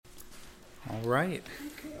All right,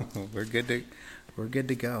 we're good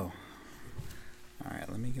to go. All right,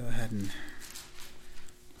 let me go ahead and.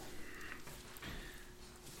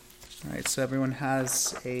 All right, so everyone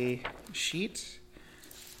has a sheet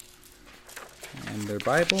and their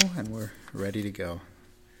Bible, and we're ready to go.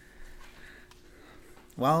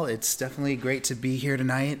 Well, it's definitely great to be here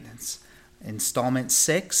tonight. It's installment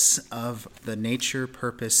 6 of the nature,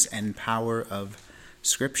 purpose, and power of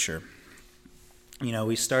Scripture. You know,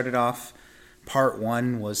 we started off, part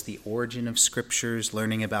 1 was the origin of Scriptures,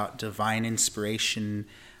 learning about divine inspiration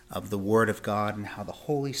of the Word of God and how the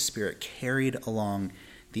Holy Spirit carried along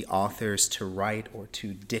the authors to write or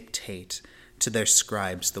to dictate to their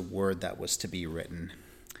scribes the word that was to be written.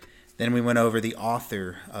 Then we went over the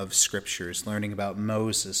author of Scriptures, learning about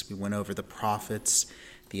Moses. We went over the prophets,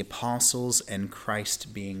 the apostles, and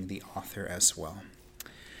Christ being the author as well.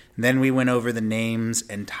 And then we went over the names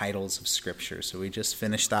and titles of Scripture. So we just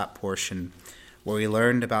finished that portion where we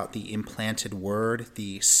learned about the implanted word,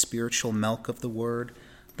 the spiritual milk of the word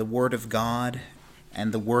of God,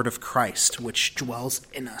 and the word of Christ, which dwells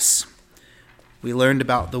in us. We learned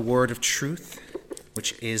about the word of truth,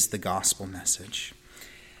 which is the gospel message.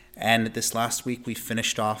 And this last week we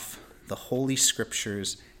finished off the Holy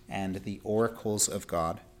Scriptures and the oracles of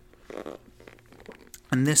God.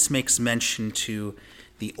 And this makes mention to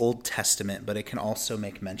the Old Testament, but it can also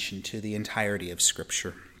make mention to the entirety of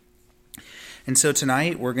Scripture. And so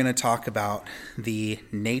tonight we're going to talk about the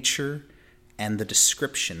nature and the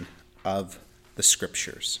description of the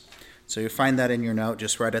Scriptures. So you'll find that in your note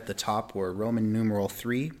just right at the top, where Roman numeral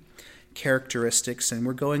 3, characteristics, and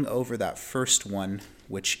we're going over that first one,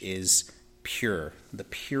 which is pure, the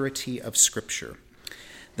purity of Scripture.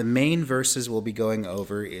 The main verses we'll be going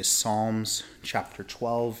over is Psalms chapter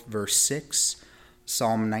 12, verse 6,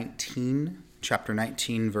 Psalm 19, chapter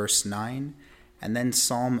 19, verse 9, and then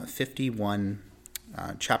Psalm 51,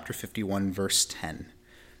 chapter 51, verse 10.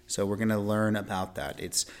 So we're going to learn about that.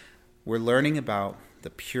 We're learning about the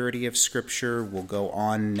purity of Scripture. We'll go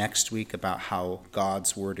on next week about how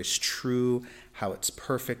God's word is true, how it's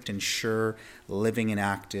perfect and sure, living and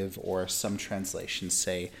active, or some translations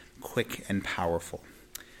say quick and powerful.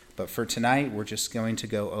 But for tonight, we're just going to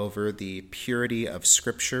go over the purity of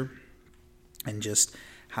Scripture and just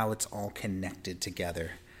how it's all connected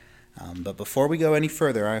together. But before we go any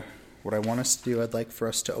further, what I want us to do, I'd like for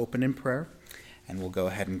us to open in prayer, and we'll go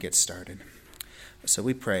ahead and get started. So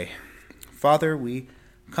we pray. Father, we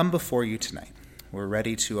come before you tonight. We're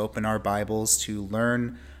ready to open our Bibles to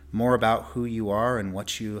learn more about who you are and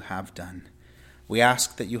what you have done. We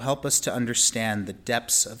ask that you help us to understand the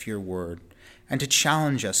depths of your word and to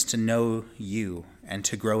challenge us to know you and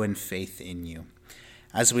to grow in faith in you.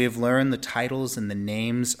 As we have learned the titles and the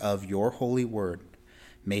names of your holy word,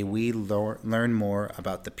 may we learn more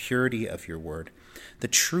about the purity of your word, the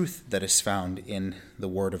truth that is found in the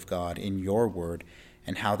word of God, in your word,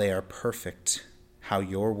 and how they are perfect, how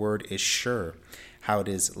your word is sure, how it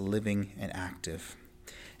is living and active.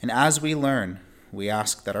 And as we learn, we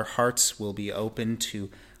ask that our hearts will be open to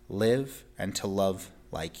live and to love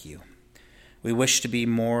like you. We wish to be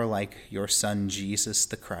more like your Son, Jesus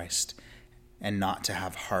the Christ, and not to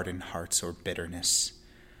have hardened hearts or bitterness.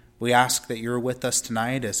 We ask that you're with us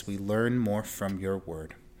tonight as we learn more from your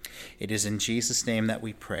word. It is in Jesus' name that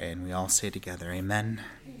we pray, and we all say together, amen.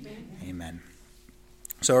 Amen. Amen.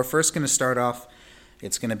 So we're first going to start off,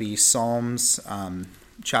 it's going to be Psalms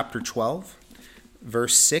chapter 12,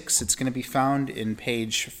 verse 6. It's going to be found in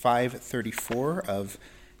page 534 of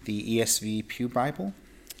the ESV Pew Bible.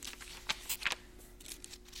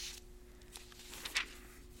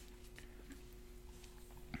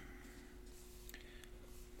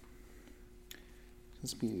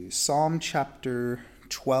 This will be Psalm chapter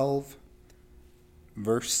 12,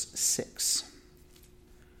 verse 6.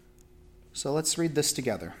 So let's read this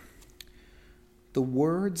together. The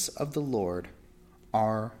words of the Lord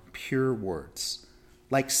are pure words,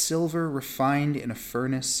 like silver refined in a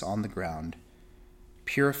furnace on the ground,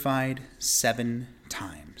 purified 7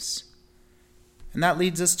 times. And that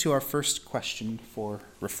leads us to our first question for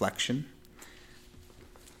reflection.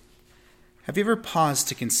 Have you ever paused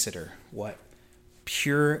to consider what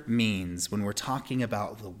pure means when we're talking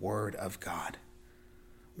about the Word of God?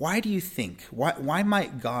 Why do you think, why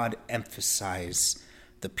might God emphasize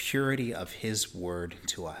the purity of his word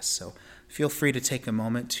to us? So feel free to take a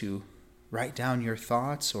moment to write down your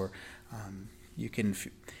thoughts, or you can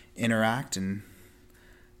interact and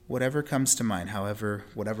whatever comes to mind,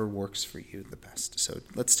 whatever works for you the best. So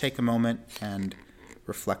let's take a moment and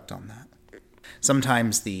reflect on that.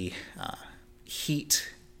 Sometimes the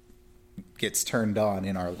heat gets turned on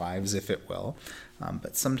in our lives, if it will,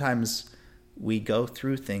 but sometimes we go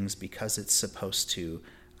through things because it's supposed to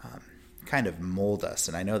kind of mold us.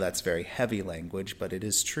 And I know that's very heavy language, but it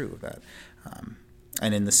is true that.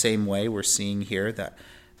 And in the same way, we're seeing here that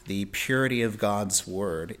the purity of God's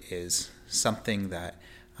word is something that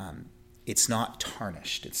it's not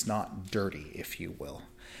tarnished, it's not dirty, if you will.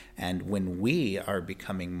 And when we are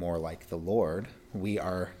becoming more like the Lord, we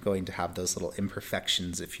are going to have those little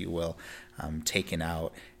imperfections, if you will, taken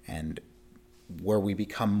out, and where we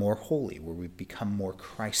become more holy, where we become more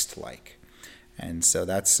Christ-like. And so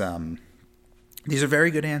that's these are very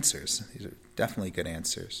good answers. These are definitely good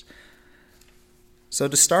answers. So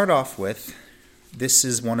to start off with, this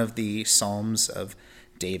is one of the Psalms of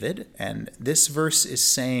David, and this verse is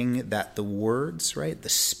saying that the words, right, the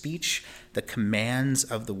speech, the commands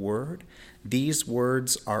of the word, these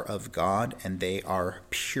words are of God and they are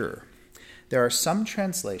pure. There are some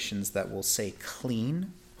translations that will say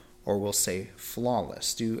clean or will say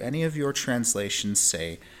flawless. Do any of your translations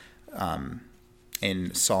say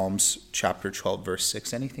in Psalms chapter 12, verse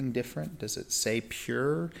 6, anything different? Does it say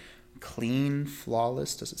pure, clean,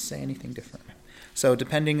 flawless? Does it say anything different? So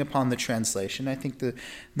depending upon the translation, I think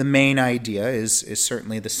the main idea is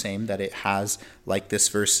certainly the same, that it has, like this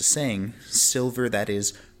verse is saying, silver that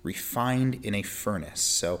is refined in a furnace.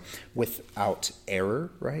 So without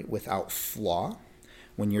error, right? Without flaw.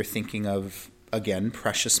 When you're thinking of, again,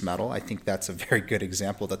 precious metal, I think that's a very good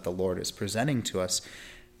example that the Lord is presenting to us.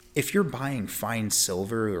 If you're buying fine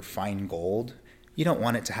silver or fine gold, you don't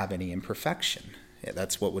want it to have any imperfection.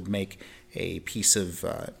 That's what would make a piece of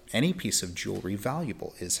any piece of jewelry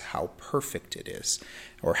valuable, is how perfect it is,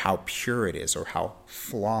 or how pure it is, or how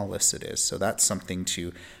flawless it is. So that's something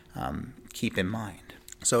to keep in mind.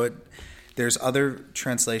 So there's other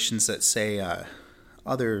translations that say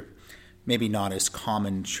other, maybe not as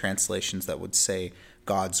common translations that would say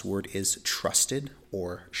God's word is trusted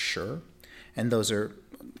or sure, and those are,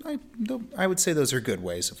 I would say those are good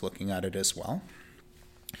ways of looking at it as well.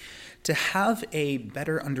 To have a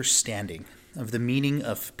better understanding of the meaning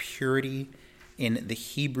of purity in the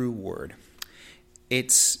Hebrew word,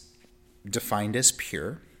 it's defined as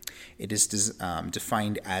pure. It is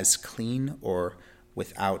defined as clean or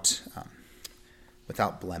without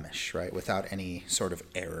blemish, right? Without any sort of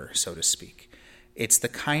error, so to speak. It's the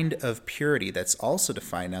kind of purity that's also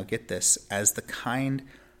defined, now get this, as the kind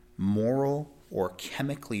moral or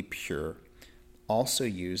chemically pure, also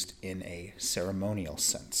used in a ceremonial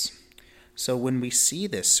sense. So when we see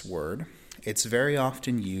this word, it's very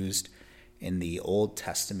often used in the Old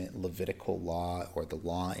Testament Levitical law, or the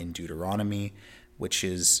law in Deuteronomy, which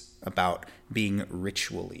is about being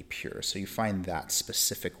ritually pure. So you find that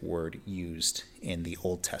specific word used in the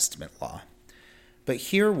Old Testament law. But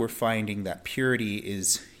here we're finding that purity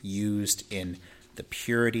is used in the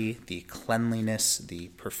purity, the cleanliness, the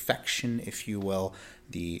perfection, if you will,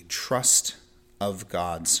 the trust of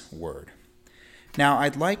God's word. Now,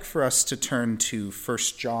 I'd like for us to turn to 1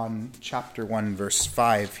 John chapter 1, verse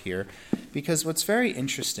 5 here, because what's very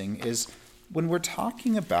interesting is when we're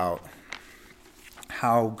talking about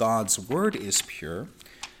how God's word is pure,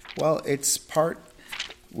 well,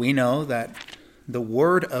 we know that the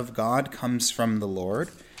word of God comes from the Lord,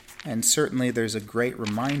 and certainly there's a great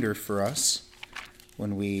reminder for us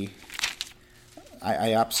when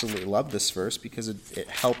I absolutely love this verse because it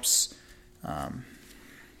helps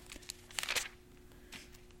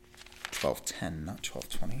 12:10, not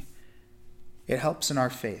 12:20. It helps in our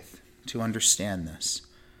faith to understand this.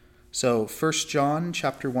 So 1 John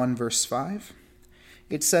chapter 1, verse 5,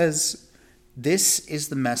 it says, "This is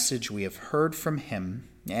the message we have heard from him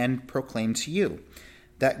and proclaim to you,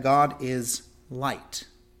 that God is light,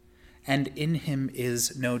 and in him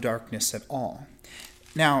is no darkness at all."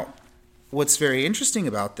 Now, what's very interesting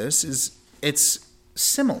about this is it's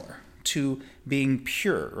similar to being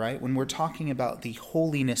pure, right? When we're talking about the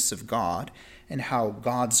holiness of God and how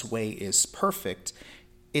God's way is perfect,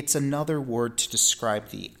 it's another word to describe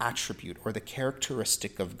the attribute or the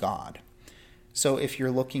characteristic of God. So if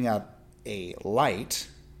you're looking at a light,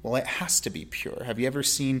 well, it has to be pure. Have you ever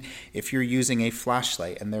seen, if you're using a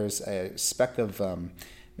flashlight and there's a speck of,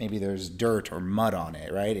 maybe there's dirt or mud on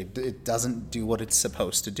it, right? It doesn't do what it's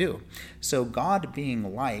supposed to do. So God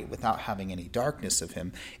being light without having any darkness of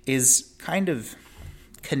him is kind of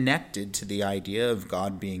connected to the idea of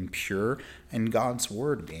God being pure and God's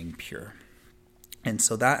word being pure. And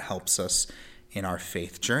so that helps us in our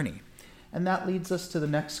faith journey. And that leads us to the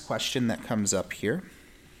next question that comes up here.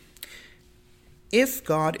 If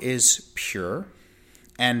God is pure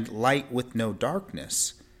and light with no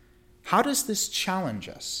darkness, how does this challenge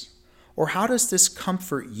us? Or how does this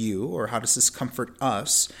comfort you, or how does this comfort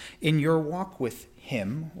us in your walk with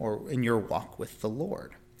him or in your walk with the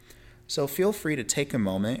Lord. So feel free to take a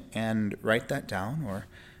moment and write that down or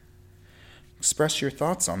express your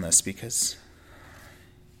thoughts on this, because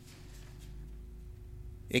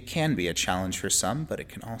it can be a challenge for some, but it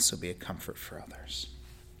can also be a comfort for others.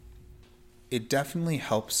 It definitely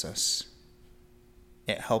helps us.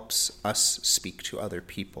 It helps us speak to other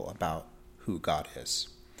people about who God is.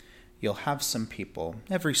 You'll have some people,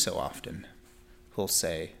 every so often, who'll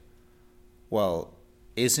say, well,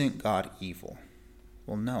 isn't God evil?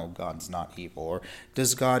 Well, no, God's not evil. Or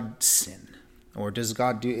does God sin? Or does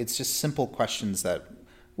God do... It's just simple questions that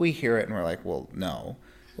we hear it and we're like, well, no.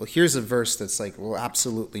 Well, here's a verse that's like, well,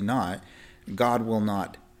 absolutely not. God will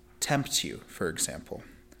not tempt you, for example.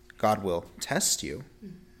 God will test you,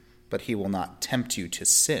 but he will not tempt you to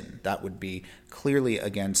sin. That would be clearly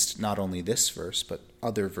against not only this verse, but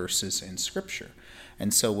other verses in Scripture.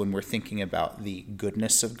 And so when we're thinking about the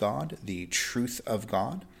goodness of God, the truth of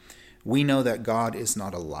God, we know that God is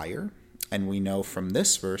not a liar, and we know from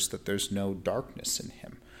this verse that there's no darkness in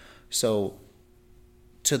him. So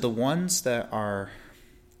to the ones that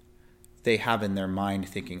they have in their mind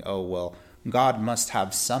thinking, oh, well, God must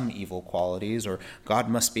have some evil qualities, or God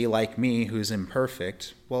must be like me who's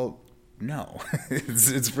imperfect. Well, no,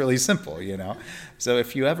 it's really simple, So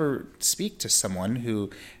if you ever speak to someone who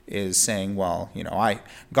is saying, well,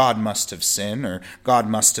 God must have sinned, or God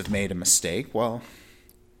must have made a mistake, well,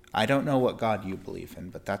 I don't know what God you believe in,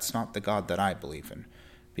 but that's not the God that I believe in.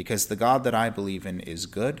 Because the God that I believe in is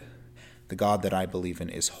good, the God that I believe in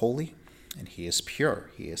is holy, and he is pure,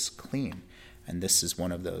 he is clean. And this is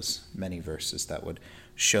one of those many verses that would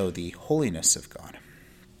show the holiness of God.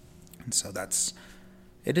 And so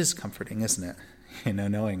it is comforting, isn't it?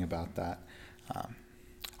 Knowing about that.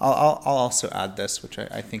 I'll also add this, which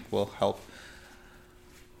I think will help.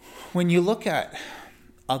 When you look at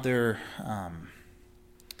other,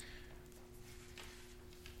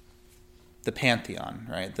 the pantheon,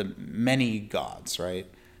 right? The many gods, right?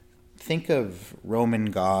 Think of Roman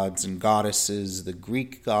gods and goddesses, the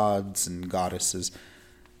Greek gods and goddesses.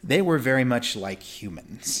 They were very much like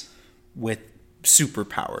humans with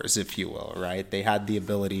superpowers, if you will, right? They had the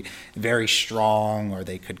ability, very strong, or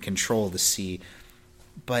they could control the sea,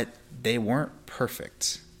 but they weren't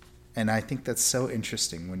perfect. And I think that's so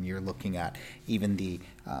interesting when you're looking at even the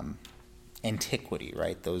antiquity,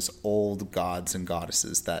 right? Those old gods and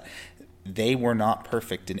goddesses, that they were not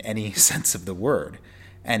perfect in any sense of the word.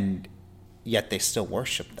 And yet they still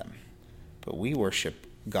worship them. But we worship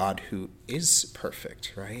God who is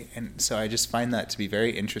perfect, right? And so I just find that to be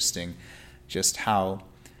very interesting, just how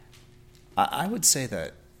I would say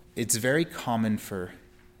that it's very common for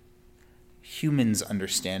humans'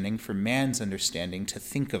 understanding, for man's understanding, to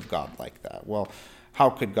think of God like that. Well,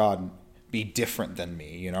 how could God be different than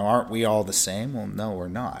me? Aren't we all the same? Well, no, we're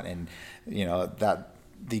not. And, that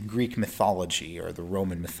the Greek mythology or the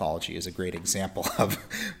Roman mythology is a great example of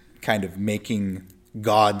kind of making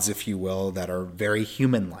gods, if you will, that are very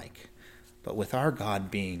human-like. But with our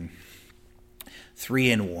God being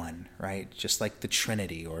 3 in 1, right? Just like the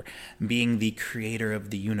Trinity, or being the creator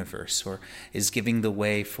of the universe, or is giving the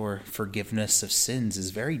way for forgiveness of sins,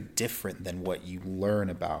 is very different than what you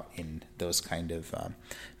learn about in those kind of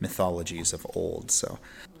mythologies of old. So,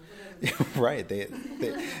 right?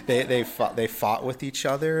 They fought with each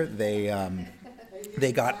other.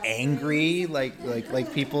 They got angry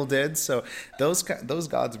like people did. So those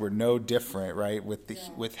gods were no different, right?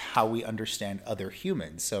 With how we understand other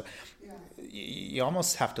humans. So you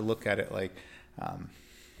almost have to look at it like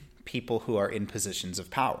people who are in positions of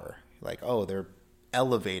power. Like, oh, they're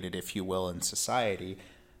elevated, if you will, in society,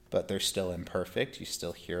 but they're still imperfect. You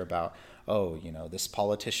still hear about, oh, this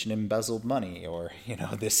politician embezzled money, or,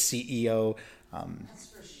 this CEO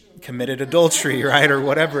committed adultery, right? Or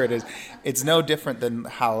whatever it is. It's no different than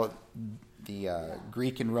how the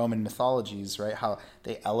Greek and Roman mythologies, right? How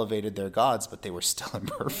they elevated their gods, but they were still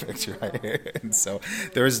imperfect, right? And so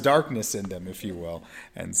there's darkness in them, if you will.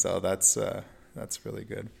 And so that's really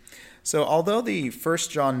good. So although the 1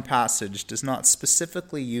 John passage does not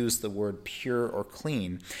specifically use the word pure or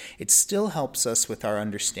clean, it still helps us with our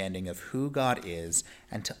understanding of who God is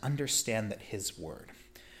and to understand that his word.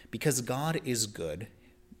 Because God is good,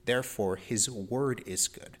 therefore his word is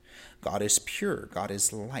good. God is pure, God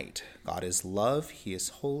is light, God is love, he is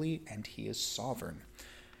holy, and he is sovereign.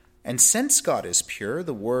 And since God is pure,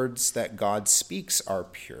 the words that God speaks are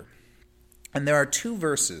pure. And there are 2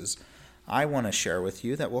 verses I want to share with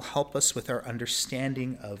you that will help us with our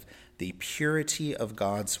understanding of the purity of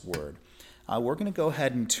God's word. We're going to go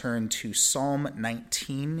ahead and turn to Psalm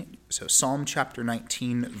 19, so Psalm chapter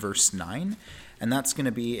 19, verse 9, and that's going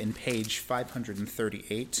to be in page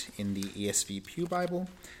 538 in the ESV Pew Bible.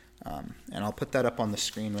 And I'll put that up on the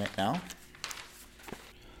screen right now.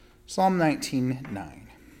 Psalm 19:9.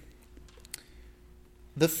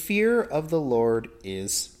 The fear of the Lord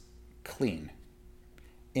is clean,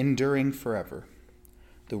 enduring forever.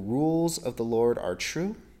 The rules of the Lord are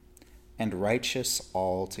true and righteous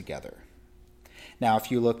altogether. Now,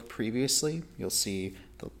 if you look previously, you'll see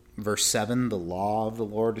verse 7, the law of the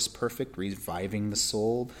Lord is perfect, reviving the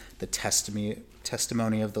soul. The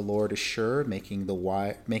testimony of the Lord is sure, making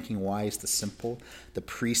wise the simple. The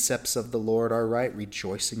precepts of the Lord are right,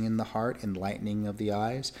 rejoicing in the heart, enlightening of the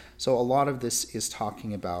eyes. So a lot of this is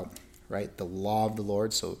talking about, right, the law of the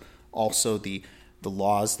Lord. So also the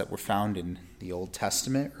laws that were found in the Old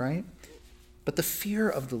Testament, right? But the fear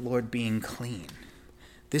of the Lord being clean.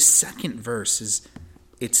 This second verse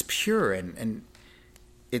it's pure and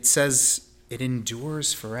it says it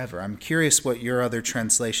endures forever. I'm curious what your other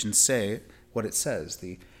translations say, what it says.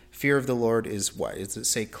 The fear of the Lord is what? Does it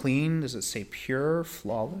say clean? Does it say pure,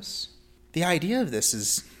 flawless? The idea of this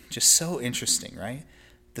is just so interesting, right?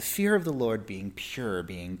 The fear of the Lord being pure,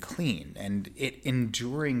 being clean, and it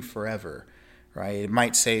enduring forever, right? It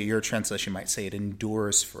might say, your translation might say it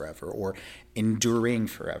endures forever or enduring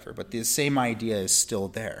forever, but the same idea is still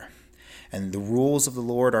there. And the rules of the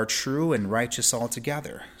Lord are true and righteous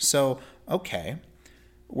altogether. So, okay,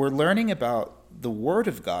 we're learning about the word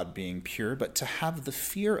of God being pure, but to have the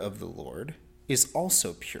fear of the Lord is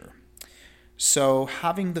also pure. So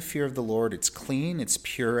having the fear of the Lord, it's clean, it's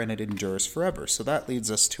pure, and it endures forever. So that leads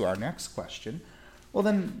us to our next question. Well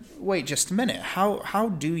then, wait just a minute. How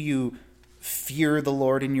do you fear the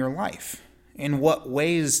Lord in your life? In what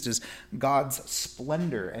ways does God's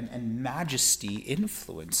splendor and majesty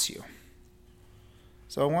influence you?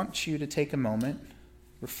 So I want you to take a moment,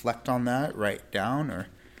 reflect on that, write down, or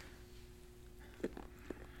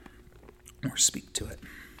speak to it.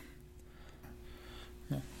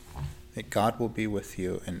 Yeah. That God will be with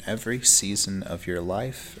you in every season of your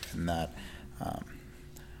life, and that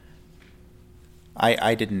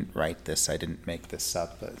I didn't write this, I didn't make this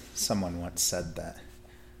up, but someone once said that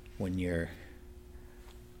when you're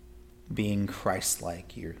being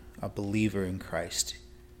Christ-like, you're a believer in Christ,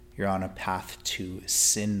 you're on a path to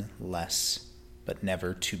sin less, but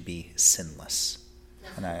never to be sinless.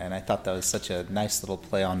 And I thought that was such a nice little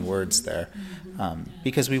play on words there,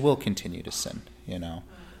 because we will continue to sin,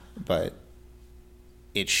 but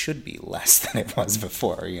it should be less than it was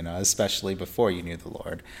before, especially before you knew the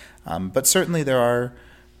Lord. But certainly there are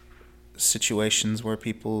situations where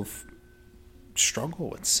people struggle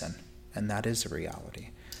with sin, and that is a reality.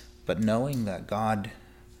 But knowing that God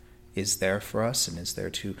is there for us and is there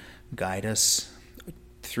to guide us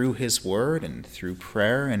through his word and through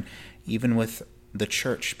prayer, and even with the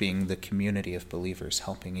church being the community of believers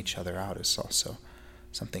helping each other out, is also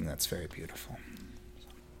something that's very beautiful.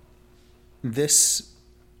 This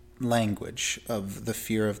language of the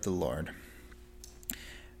fear of the Lord,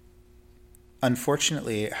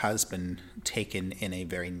 unfortunately, it has been taken in a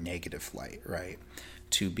very negative light, right?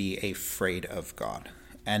 To be afraid of God.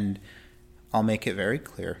 And I'll make it very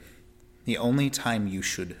clear. The only time you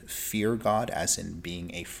should fear God, as in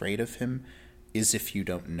being afraid of him, is if you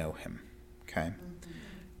don't know him. Okay?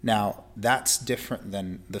 Now, that's different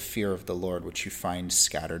than the fear of the Lord, which you find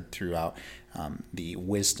scattered throughout the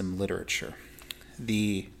wisdom literature.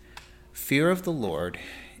 The fear of the Lord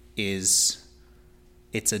it's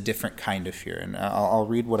a different kind of fear. And I'll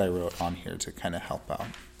read what I wrote on here to kind of help out.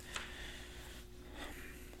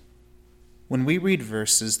 When we read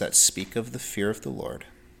verses that speak of the fear of the Lord,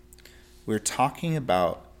 we're talking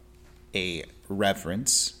about a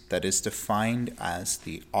reverence that is defined as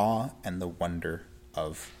the awe and the wonder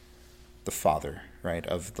of the Father, right,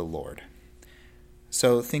 of the Lord.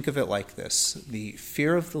 So think of it like this. The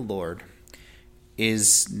fear of the Lord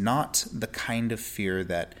is not the kind of fear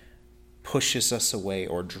that pushes us away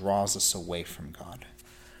or draws us away from God.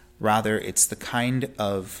 Rather, it's the kind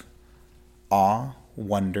of awe,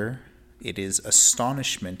 wonder. It is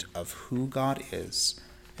astonishment of who God is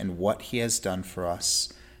and what he has done for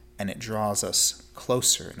us, and it draws us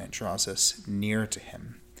closer and it draws us near to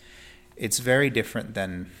him. It's very different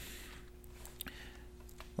than,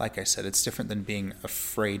 like I said, it's different than being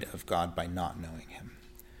afraid of God by not knowing him.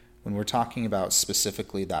 When we're talking about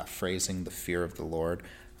specifically that phrasing, the fear of the Lord,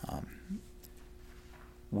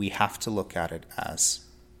 we have to look at it as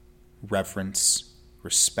reverence,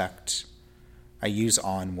 respect. I use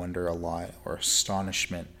awe and wonder a lot, or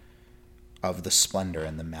astonishment of the splendor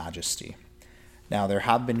and the majesty. Now, there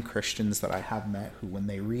have been Christians that I have met who, when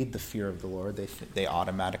they read the fear of the Lord, they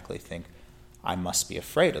automatically think, I must be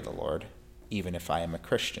afraid of the Lord, even if I am a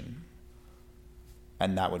Christian.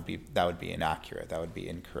 And that would be inaccurate. That would be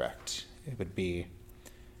incorrect. It would be,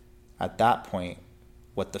 at that point,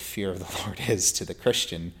 what the fear of the Lord is to the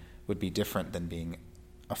Christian would be different than being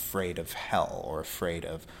afraid of hell or afraid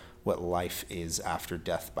of what life is after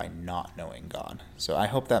death by not knowing God. So I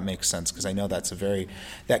hope that makes sense, because I know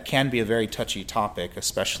that can be a very touchy topic,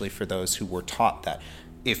 especially for those who were taught that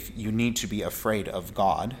if you need to be afraid of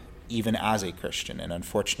God, even as a Christian, and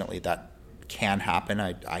unfortunately that can happen.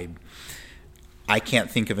 I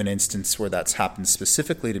can't think of an instance where that's happened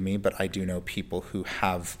specifically to me, but I do know people who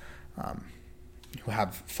have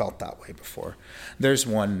felt that way before. There's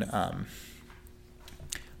one.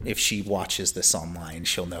 If she watches this online,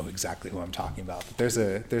 she'll know exactly who I'm talking about. But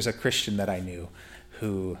there's a Christian that I knew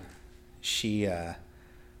who she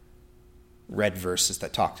read verses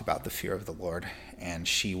that talked about the fear of the Lord, and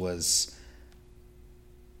she's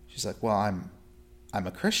like, well, I'm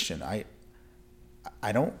a Christian. I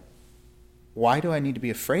don't. Why do I need to be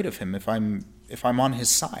afraid of him if I'm on his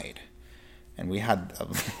side? And we had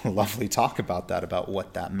a lovely talk about that, about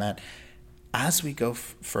what that meant. As we go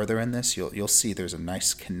further in this, you'll see there's a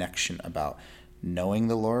nice connection about knowing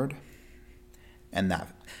the Lord, and that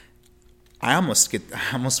I almost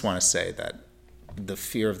want to say that the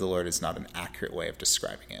fear of the Lord is not an accurate way of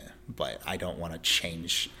describing it, but I don't want to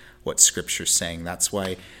change what Scripture's saying. That's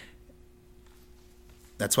why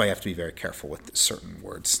you have to be very careful with certain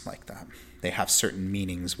words like that. They have certain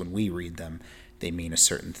meanings. When we read them, they mean a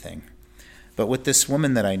certain thing. But with this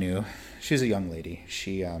woman that I knew, she's a young lady.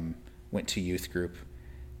 She went to youth group,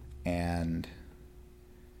 and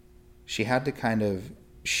she had to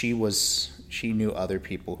she knew other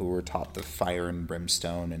people who were taught the fire and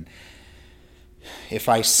brimstone, and if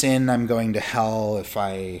I sin, I'm going to hell. If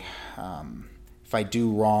I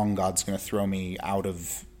do wrong, God's going to throw me out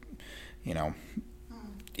of,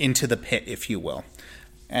 into the pit, if you will.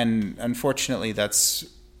 And unfortunately, that's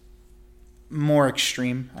more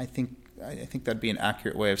extreme. I think that'd be an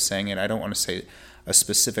accurate way of saying it. I don't want to say a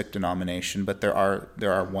specific denomination, but there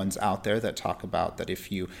are ones out there that talk about that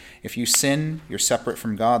if you sin, you're separate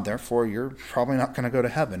from God, therefore you're probably not going to go to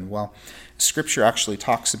heaven. Well, Scripture actually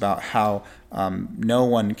talks about how no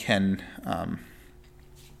one can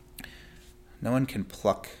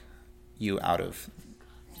pluck you out of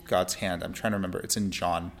God's hand. I'm trying to remember. It's in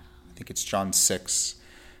John. I think it's John 6.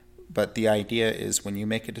 But the idea is, when you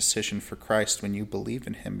make a decision for Christ, when you believe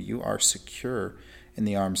in him, you are secure in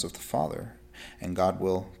the arms of the Father, and God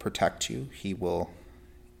will protect you. He will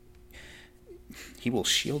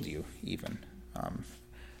shield you even.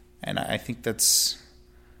 And I think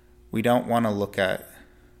we don't want to look at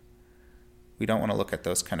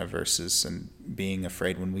those kind of verses and being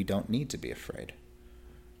afraid when we don't need to be afraid.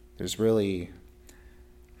 There's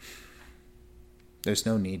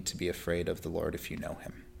no need to be afraid of the Lord if you know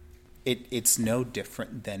him. It's no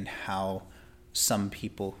different than how some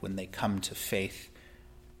people, when they come to faith,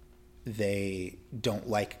 they don't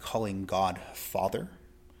like calling God Father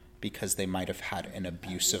because they might have had an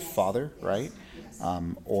abusive father, right?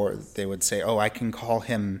 Or they would say, I can call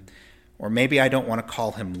him, or maybe I don't want to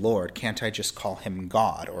call him Lord. Can't I just call him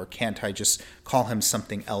God? Or can't I just call him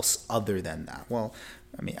something else other than that? Well,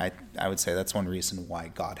 I mean, I would say that's one reason why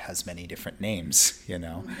God has many different names,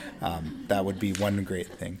 That would be one great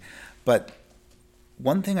thing. But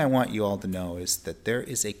one thing I want you all to know is that there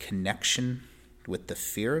is a connection with the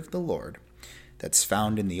fear of the Lord that's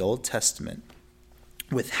found in the Old Testament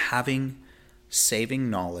with having saving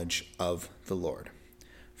knowledge of the Lord.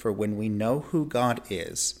 For when we know who God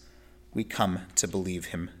is, we come to believe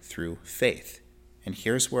him through faith. And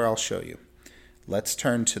here's where I'll show you. Let's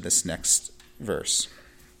turn to this next verse.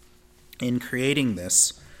 In creating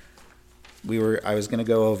this, I was going to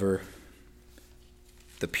go over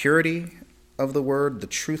the purity of the word, the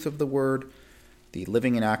truth of the word, the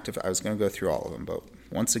living and active. I was going to go through all of them, but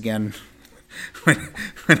once again, when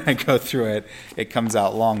I go through it, it comes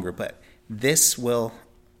out longer. But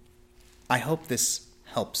I hope this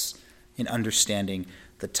helps in understanding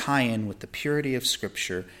the tie-in with the purity of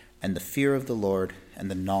Scripture and the fear of the Lord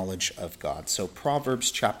and the knowledge of God. So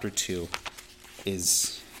Proverbs chapter 2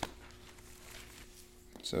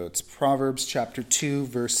 it's Proverbs chapter 2,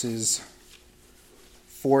 verses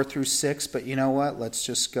 4 through 6, but you know what? Let's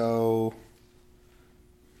just go.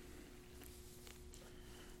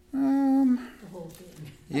 The whole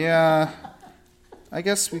thing. Yeah, I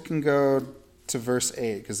guess we can go to verse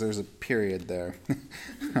 8 because there's a period there.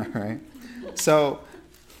 All right. So,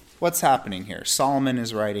 what's happening here? Solomon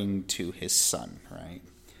is writing to his son, right?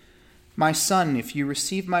 My son, if you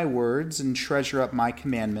receive my words and treasure up my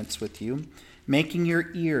commandments with you, making your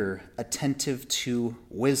ear attentive to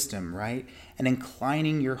wisdom, right? And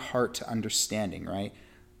inclining your heart to understanding, right?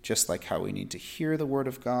 Just like how we need to hear the word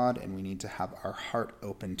of God and we need to have our heart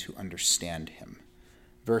open to understand him.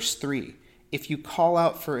 Verse 3, if you call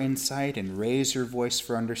out for insight and raise your voice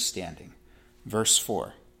for understanding. Verse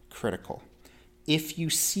 4, critical. If you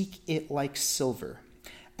seek it like silver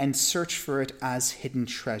and search for it as hidden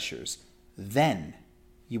treasures, then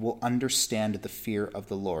you will understand the fear of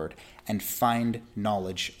the Lord and find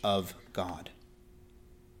knowledge of God.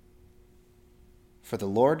 For the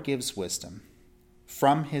Lord gives wisdom.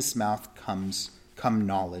 From his mouth come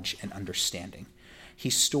knowledge and understanding. He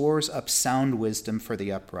stores up sound wisdom for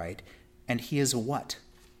the upright, and he is what?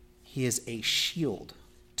 He is a shield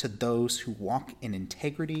to those who walk in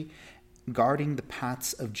integrity, guarding the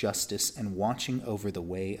paths of justice and watching over the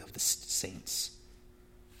way of the saints.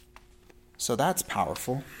 So that's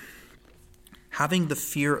powerful. Having the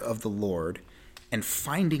fear of the Lord and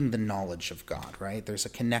finding the knowledge of God, right? There's a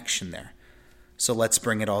connection there. So let's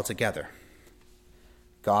bring it all together.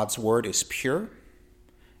 God's word is pure.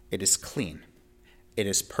 It is clean. It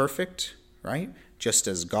is perfect, right? Just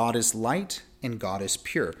as God is light and God is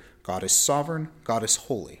pure. God is sovereign. God is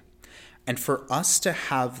holy. And for us to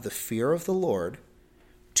have the fear of the Lord,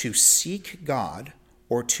 to seek God,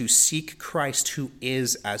 or to seek Christ, who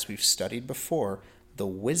is, as we've studied before, the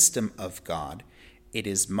wisdom of God, it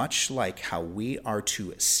is much like how we are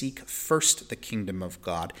to seek first the kingdom of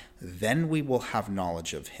God, then we will have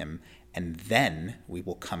knowledge of him, and then we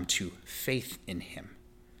will come to faith in him.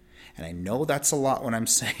 And I know that's a lot when I'm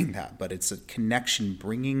saying that, but it's a connection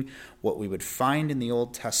bringing what we would find in the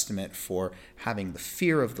Old Testament for having the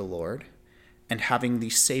fear of the Lord and having the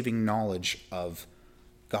saving knowledge of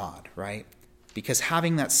God, right? Because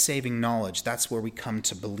having that saving knowledge, that's where we come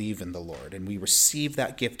to believe in the Lord and we receive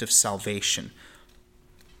that gift of salvation.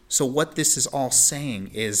 So what this is all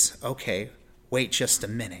saying is, okay, wait just a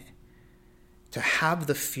minute. To have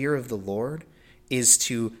the fear of the Lord is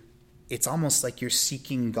it's almost like you're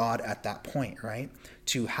seeking God at that point, right?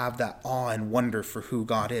 To have that awe and wonder for who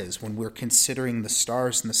God is. When we're considering the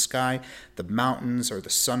stars in the sky, the mountains or the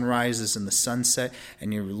sunrises and the sunset,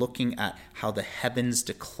 and you're looking at how the heavens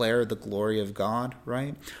declare the glory of God,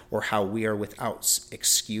 right? Or how we are without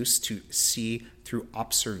excuse to see through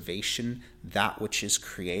observation that which is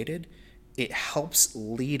created, it helps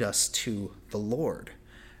lead us to the Lord.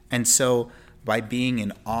 And so by being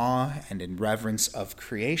in awe and in reverence of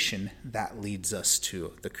creation, that leads us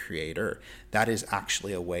to the Creator. That is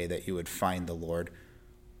actually a way that you would find the Lord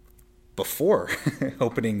before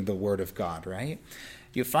opening the Word of God, right?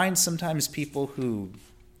 You find sometimes people who,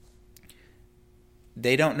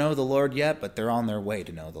 they don't know the Lord yet, but they're on their way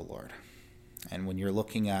to know the Lord. And when you're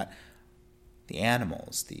looking at the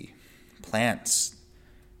animals, the plants,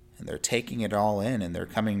 and they're taking it all in and they're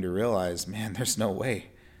coming to realize, man, there's no way.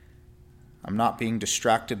 I'm not being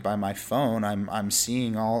distracted by my phone. I'm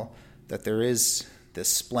seeing all that there is, this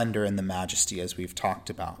splendor and the majesty as we've talked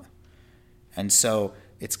about. And so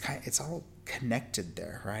it's all connected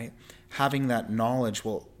there, right? Having that knowledge,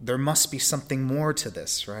 well, there must be something more to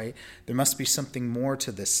this, right? There must be something more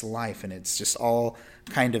to this life, and it's just all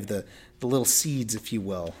kind of the little seeds, if you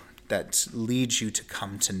will, that leads you to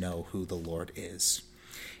come to know who the Lord is.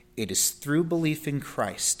 It is through belief in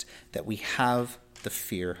Christ that we have the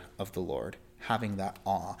fear of the Lord, having that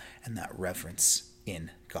awe and that reverence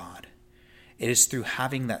in God. It is through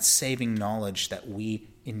having that saving knowledge that we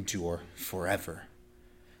endure forever.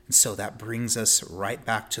 And so that brings us right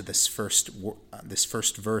back to this first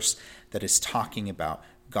verse that is talking about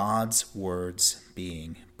God's words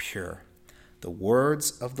being pure. The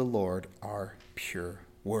words of the Lord are pure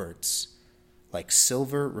words, like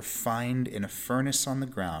silver refined in a furnace on the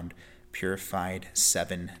ground, purified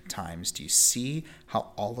 7 times. Do you see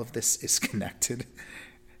how all of this is connected?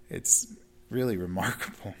 It's really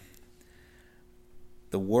remarkable.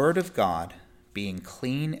 The Word of God being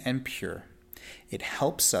clean and pure, it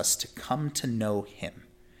helps us to come to know Him.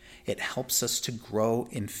 It helps us to grow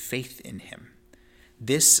in faith in Him.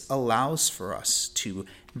 This allows for us to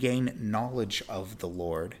gain knowledge of the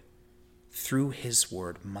Lord through His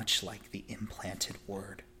Word, much like the implanted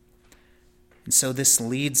Word. And so this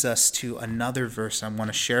leads us to another verse I want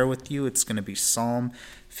to share with you. It's going to be Psalm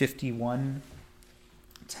 51:10,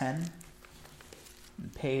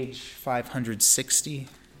 page 560.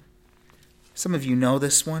 Some of you know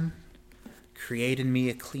this one. Create in me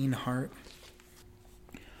a clean heart.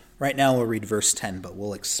 Right now we'll read verse 10, but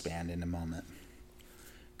we'll expand in a moment.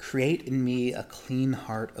 Create in me a clean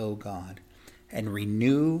heart, O God, and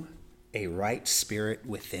renew a right spirit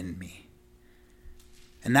within me.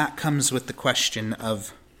 And that comes with the question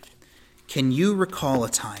of, Can you recall a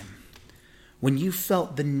time when you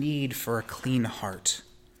felt the need for a clean heart,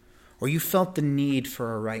 or you felt the need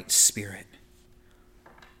for a right spirit?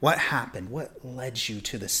 What happened? What led you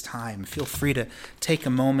to this time? Feel free to take a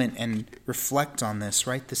moment and reflect on this.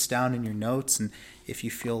 Write this down in your notes, and if you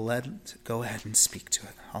feel led, go ahead and speak to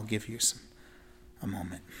it. I'll give you a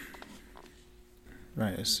moment.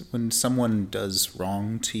 Right, so when someone does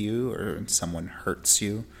wrong to you or someone hurts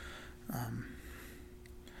you,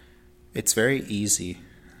 it's very easy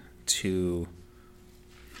to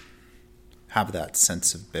have that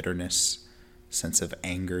sense of bitterness, sense of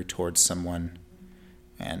anger towards someone,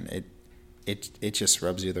 and it just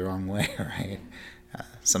rubs you the wrong way, right?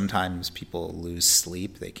 Sometimes people lose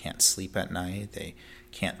sleep. They can't sleep at night. They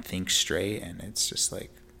can't think straight, and it's just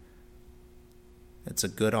like, it's a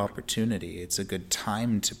good opportunity. It's a good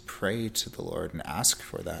time to pray to the Lord and ask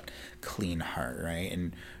for that clean heart, right?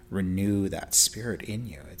 And renew that spirit in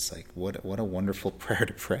you. It's like, what a wonderful prayer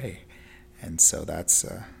to pray. And so that's,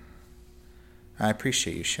 I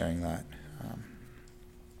appreciate you sharing that.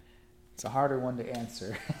 It's a harder one to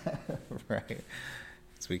answer, right?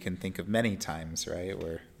 So we can think of many times, right,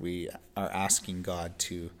 where we are asking God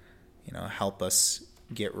to, help us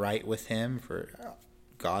get right with Him, for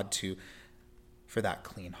God to, for that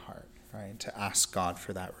clean heart, right? To ask God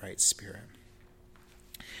for that right spirit.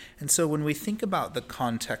 And so when we think about the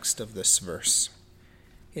context of this verse,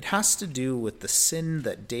 it has to do with the sin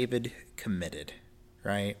that David committed,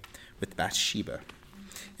 right? With Bathsheba.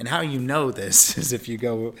 And how you know this is if you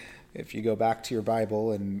go back to your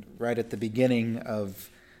Bible, and right at the beginning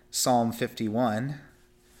of Psalm 51,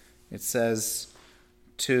 it says,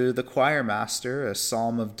 "To the choir master, a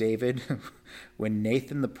psalm of David, when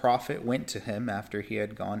Nathan the prophet went to him after he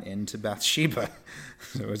had gone into Bathsheba."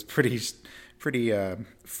 So it was pretty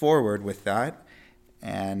forward with that.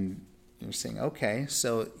 And you're saying, okay,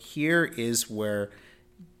 so here is where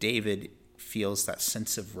David feels that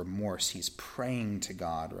sense of remorse. He's praying to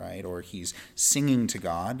God, right? Or he's singing to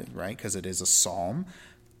God, right? Because it is a psalm,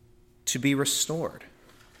 to be restored.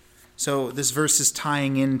 So this verse is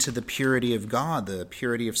tying into the purity of God, the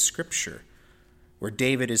purity of Scripture, where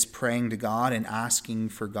David is praying to God and asking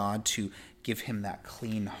for God to give him that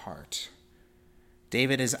clean heart.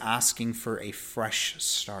 David is asking for a fresh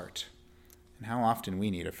start. And how often we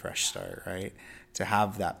need a fresh start, right? To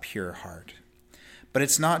have that pure heart. But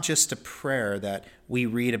it's not just a prayer that we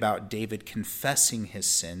read about David confessing his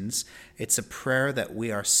sins. It's a prayer that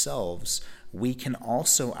we can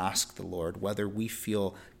also ask the Lord whether we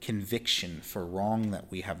feel conviction for wrong that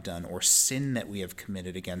we have done or sin that we have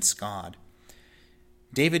committed against God.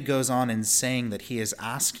 David goes on in saying that he is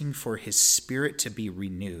asking for his spirit to be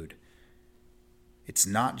renewed. It's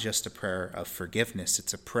not just a prayer of forgiveness,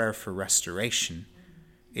 it's a prayer for restoration.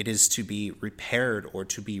 It is to be repaired or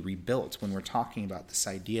to be rebuilt when we're talking about this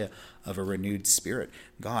idea of a renewed spirit.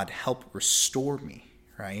 God, help restore me,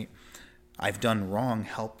 right? I've done wrong,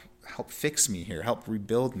 help fix me here, help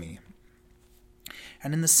rebuild me.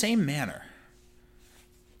 And in the same manner,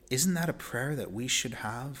 isn't that a prayer that we should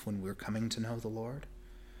have when we're coming to know the Lord?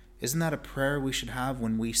 Isn't that a prayer we should have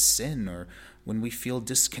when we sin or when we feel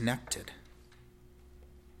disconnected?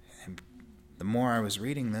 And the more I was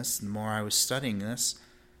reading this, the more I was studying this,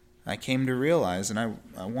 I came to realize, and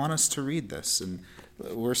I want us to read this, and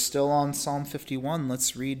we're still on Psalm 51.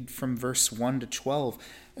 Let's read from verse 1 to 12.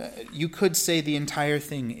 You could say the entire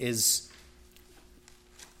thing is,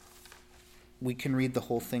 we can read the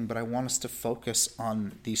whole thing, but I want us to focus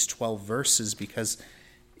on these 12 verses because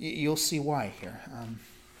you'll see why here.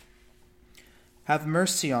 Have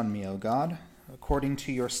mercy on me, O God, according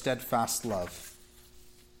to your steadfast love.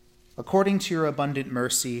 According to your abundant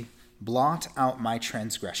mercy, blot out my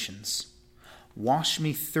transgressions. Wash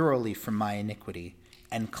me thoroughly from my iniquity,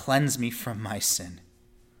 and cleanse me from my sin.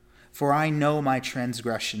 For I know my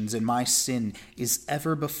transgressions, and my sin is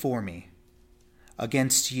ever before me.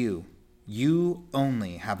 Against you, you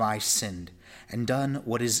only have I sinned, and done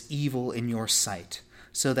what is evil in your sight,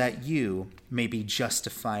 so that you may be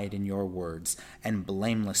justified in your words, and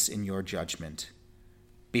blameless in your judgment.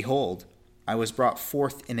 Behold, I was brought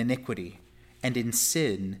forth in iniquity, and in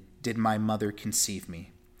sin did my mother conceive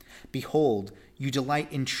me. Behold, you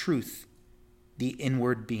delight in truth, in the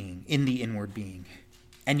inward being,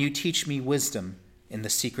 and you teach me wisdom in the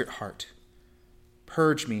secret heart.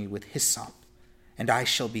 Purge me with hyssop, and I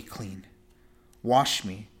shall be clean. Wash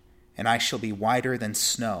me, and I shall be whiter than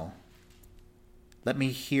snow. Let me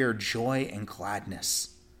hear joy and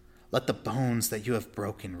gladness. Let the bones that you have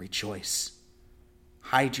broken rejoice.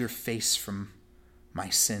 Hide your face from my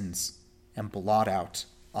sins, and blot out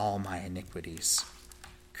all my iniquities.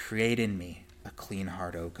 Create in me a clean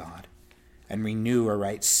heart, O God, and renew a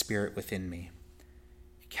right spirit within me.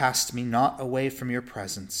 Cast me not away from your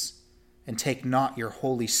presence, and take not your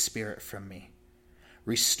Holy Spirit from me.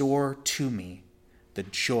 Restore to me the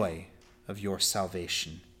joy of your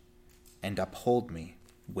salvation, and uphold me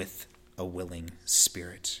with a willing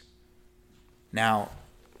spirit. Now,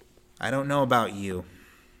 I don't know about you,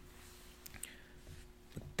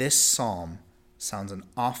 but this psalm sounds an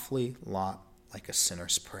awfully lot like a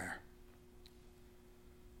sinner's prayer.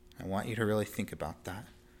 I want you to really think about that.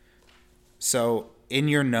 So, in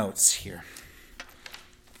your notes here,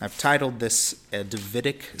 I've titled this a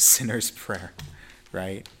Davidic sinner's prayer,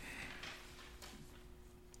 right?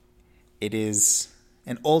 It is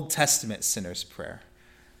an Old Testament sinner's prayer,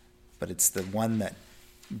 but it's the one that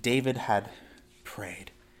David had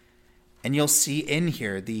prayed. And you'll see in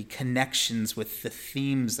here the connections with the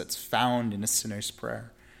themes that's found in a sinner's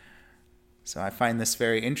prayer. So I find this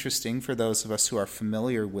very interesting for those of us who are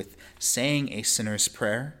familiar with saying a sinner's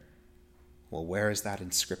prayer. Well, where is that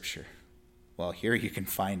in Scripture? Well, here you can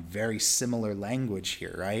find very similar language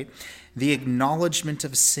here, right? The acknowledgement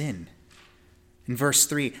of sin. In verse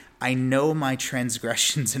 3, I know my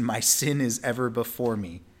transgressions and my sin is ever before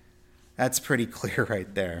me. That's pretty clear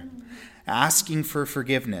right there. Asking for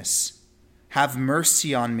forgiveness. Have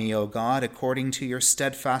mercy on me, O God, according to your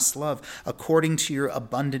steadfast love, according to your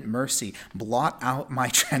abundant mercy. Blot out my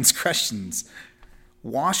transgressions.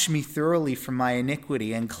 Wash me thoroughly from my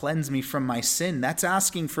iniquity and cleanse me from my sin. That's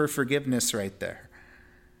asking for forgiveness right there.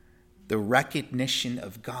 The recognition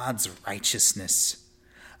of God's righteousness.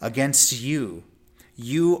 Against you,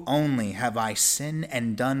 you only have I sinned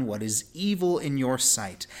and done what is evil in your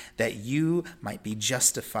sight, that you might be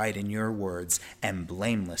justified in your words and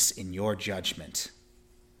blameless in your judgment.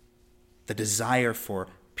 The desire for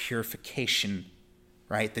purification,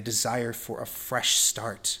 right? The desire for a fresh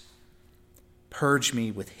start. Purge me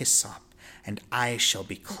with hyssop, and I shall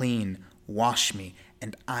be clean. Wash me,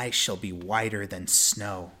 and I shall be whiter than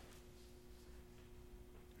snow.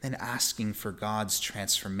 Then asking for God's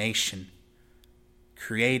transformation.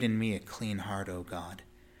 Create in me a clean heart, O God,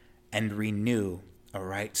 and renew a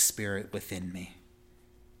right spirit within me.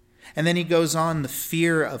 And then he goes on, the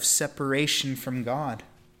fear of separation from God.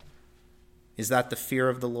 Is that the fear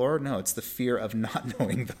of the Lord? No, it's the fear of not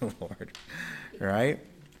knowing the Lord, right?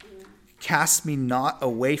 Cast me not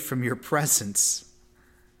away from your presence,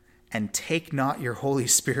 and take not your Holy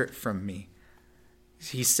Spirit from me.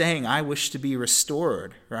 He's saying, I wish to be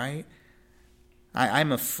restored, right?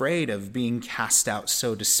 I'm afraid of being cast out,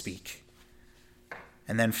 so to speak.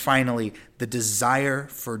 And then finally, the desire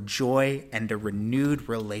for joy and a renewed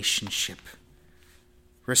relationship.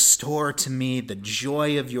 Restore to me the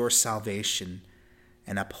joy of your salvation,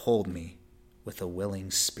 and uphold me with a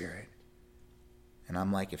willing spirit. And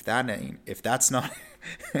I'm like, if that's not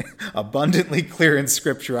abundantly clear in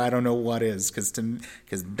Scripture, I don't know what is,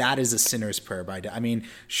 because that is a sinner's prayer.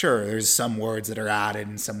 Sure, there's some words that are added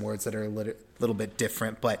and some words that are a little bit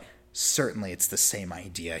different, but certainly it's the same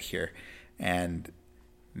idea here. And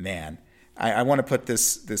man, I want to put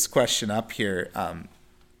this question up here.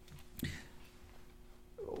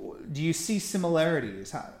 Do you see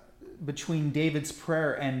similarities between David's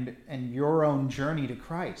prayer and your own journey to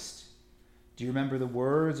Christ? Do you remember the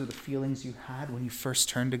words or the feelings you had when you first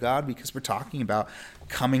turned to God? Because we're talking about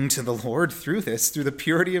coming to the Lord through the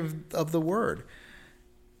purity of the Word.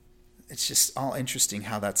 It's just all interesting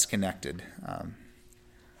how that's connected.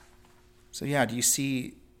 Do you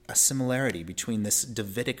see a similarity between this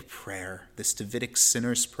Davidic prayer, this Davidic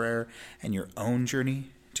sinner's prayer, and your own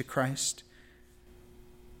journey to Christ?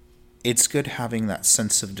 It's good having that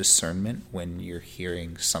sense of discernment when you're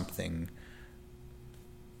hearing something.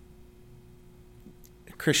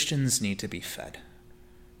 Christians need to be fed.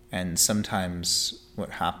 And sometimes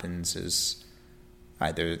what happens is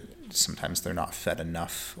either sometimes they're not fed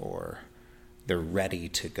enough or they're ready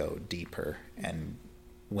to go deeper. And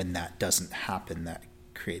when that doesn't happen, that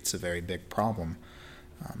creates a very big problem.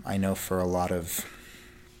 I know for a lot of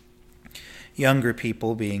younger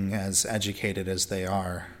people, being as educated as they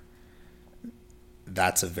are,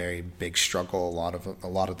 that's a very big struggle. A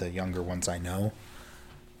lot of the younger ones I know,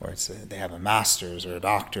 or they have a master's or a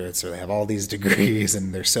doctorate, or they have all these degrees,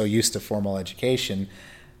 and they're so used to formal education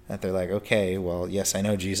that they're like, okay, well, yes, I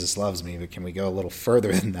know Jesus loves me, but can we go a little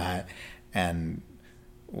further than that? And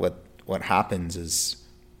what happens is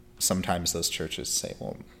sometimes those churches say,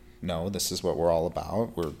 well, no, this is what we're all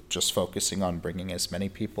about. We're just focusing on bringing as many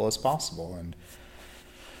people as possible. And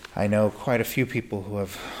I know quite a few people who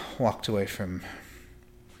have walked away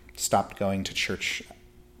stopped going to church,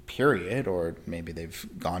 period, or maybe they've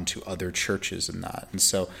gone to other churches and that. And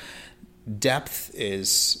so depth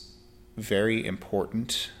is very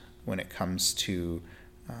important when it comes to,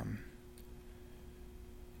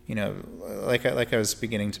 like I was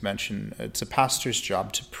beginning to mention, it's a pastor's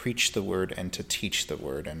job to preach the word and to teach the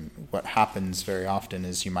word. And what happens very often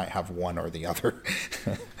is you might have one or the other,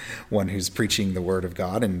 one who's preaching the word of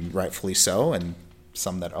God, and rightfully so, and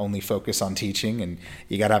some that only focus on teaching, and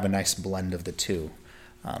you got to have a nice blend of the two.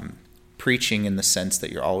 Preaching in the sense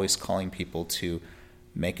that you're always calling people to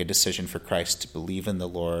make a decision for Christ, to believe in the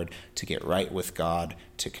Lord, to get right with God,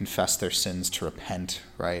 to confess their sins, to repent,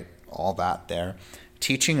 right? All that there.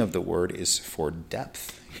 Teaching of the word is for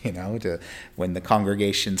depth, to when the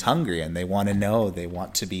congregation's hungry and they want to know, they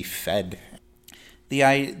want to be fed.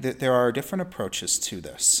 There are different approaches to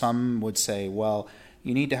this. Some would say, well,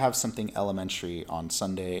 you need to have something elementary on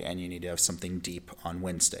Sunday and you need to have something deep on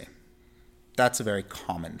Wednesday. That's a very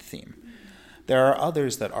common theme. There are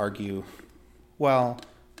others that argue, well,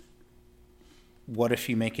 what if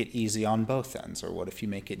you make it easy on both ends? Or what if you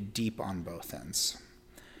make it deep on both ends?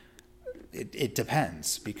 It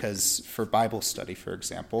depends, because for Bible study, for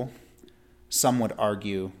example, some would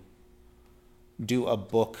argue do a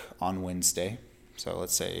book on Wednesday. So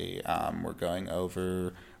let's say we're going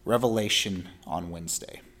over Revelation on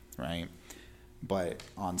Wednesday, right? But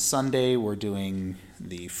on Sunday, we're doing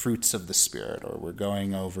the fruits of the Spirit, or we're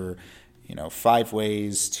going over, 5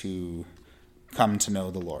 ways to come to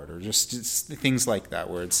know the Lord, or just things like that,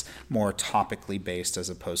 where it's more topically based as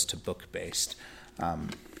opposed to book-based.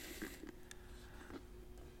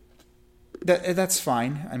 That's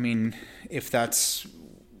fine. I mean, if that's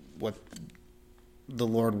what the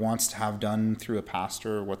Lord wants to have done through a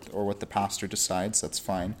pastor, or what the pastor decides, that's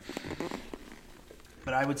fine.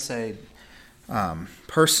 But I would say,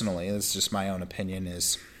 personally, this is just my own opinion,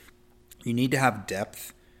 is you need to have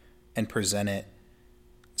depth and present it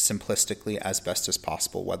simplistically as best as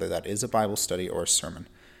possible, whether that is a Bible study or a sermon.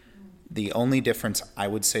 The only difference I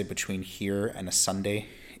would say between here and a Sunday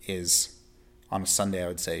is, on a Sunday I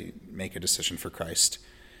would say make a decision for Christ.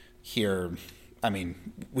 Here, I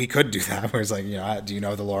mean, we could do that, where it's like, do you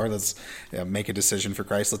know the Lord? Let's make a decision for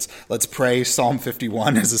Christ. Let's pray Psalm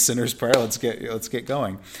 51 as a sinner's prayer. Let's get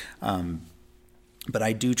going. But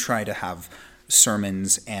I do try to have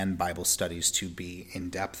sermons and Bible studies to be in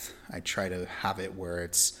depth. I try to have it where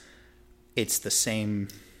it's the same.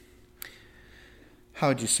 How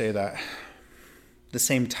would you say that? The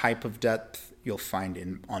same type of depth you'll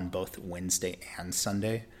find on both Wednesday and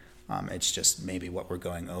Sunday. It's just maybe what we're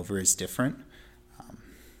going over is different.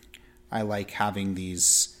 I like having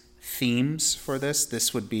these themes for this.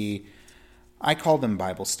 This would be, I call them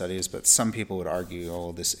Bible studies, but some people would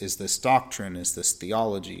argue, is this doctrine? Is this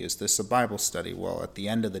theology? Is this a Bible study? Well, at the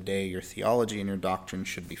end of the day, your theology and your doctrine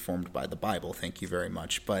should be formed by the Bible. Thank you very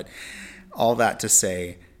much. But all that to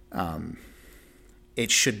say,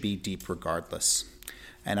 it should be deep regardless.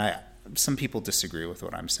 And some people disagree with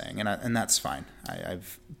what I'm saying, and that's fine.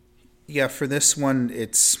 For this one,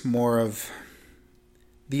 it's more of,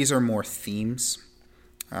 these are more themes.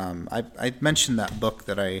 I mentioned that book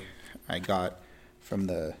that I got from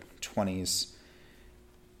the 20s.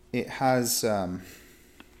 It has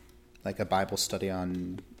like a Bible study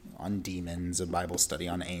on demons, a Bible study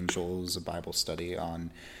on angels, a Bible study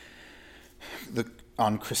on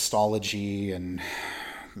Christology and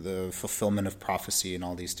the fulfillment of prophecy and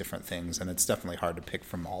all these different things. And it's definitely hard to pick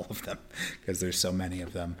from all of them because there's so many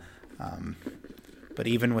of them. But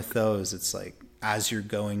even with those, it's like, as you're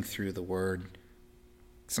going through the Word,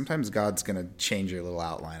 sometimes God's going to change your little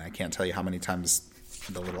outline. I can't tell you how many times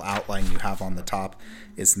the little outline you have on the top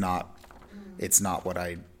it's not what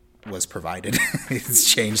I was provided.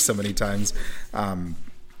 It's changed so many times.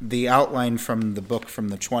 The outline from the book from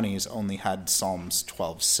the 20s only had Psalms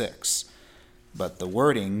 12:6, but the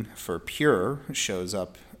wording for pure shows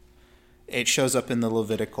up. It shows up in the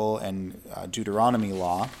Levitical and Deuteronomy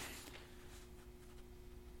law,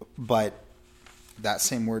 but that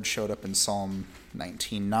same word showed up in Psalm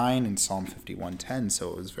 19:9 and Psalm 51:10,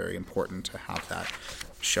 so it was very important to have that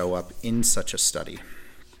show up in such a study.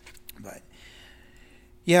 But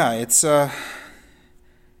yeah, it's I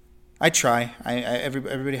try.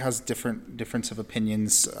 Everybody has difference of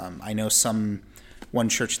opinions. I know one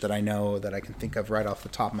church that I know that I can think of right off the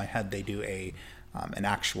top of my head, they do an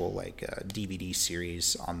actual DVD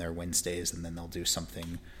series on their Wednesdays, and then they'll do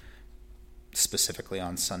something specifically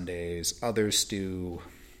on Sundays. Others do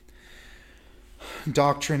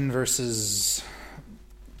doctrine versus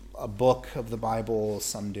a book of the Bible.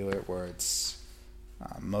 Some do it where it's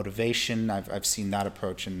motivation. I've seen that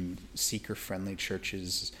approach in seeker-friendly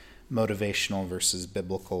churches, motivational versus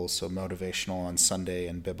biblical. So motivational on Sunday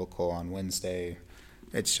and biblical on Wednesday.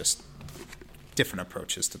 It's just different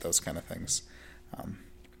approaches to those kind of things.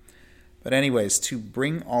 But anyways, to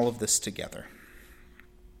bring all of this together,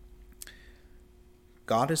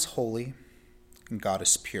 God is holy and God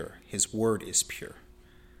is pure. His word is pure.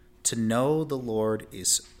 To know the Lord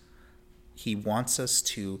he wants us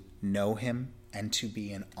to know him and to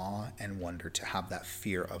be in awe and wonder, to have that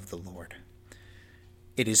fear of the Lord.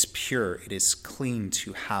 It is pure, it is clean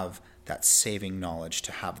to have that saving knowledge,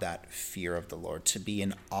 to have that fear of the Lord, to be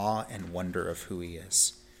in awe and wonder of who he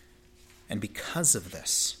is. And because of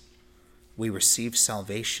this, we receive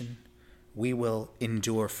salvation. We will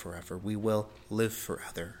endure forever. We will live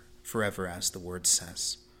forever, as the word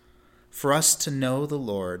says. For us to know the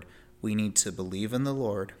Lord, we need to believe in the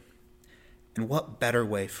Lord. And what better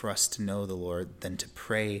way for us to know the Lord than to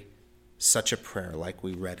pray such a prayer like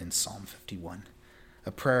we read in Psalm 51,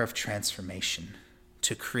 a prayer of transformation,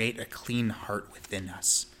 to create a clean heart within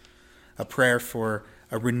us, a prayer for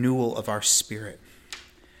a renewal of our spirit.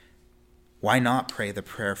 Why not pray the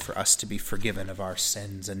prayer for us to be forgiven of our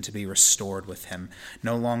sins and to be restored with him,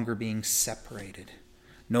 no longer being separated,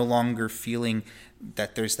 no longer feeling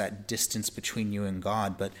that there's that distance between you and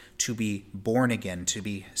God, but to be born again, to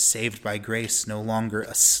be saved by grace, no longer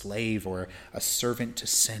a slave or a servant to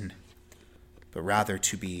sin, but rather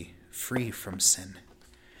to be free from sin.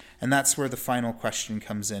 And that's where the final question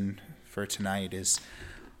comes in for tonight is,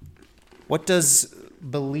 what does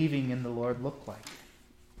believing in the Lord look like?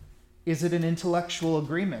 Is it an intellectual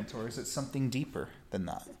agreement, or is it something deeper than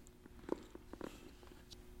that?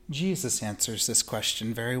 Jesus answers this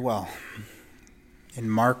question very well. In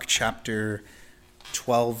Mark chapter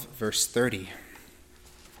 12, verse 30,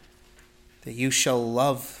 that you shall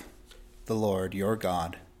love the Lord your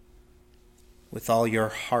God with all your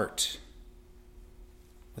heart,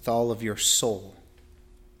 with all of your soul.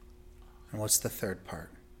 And what's the third part?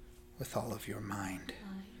 With all of your mind.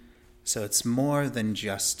 So it's more than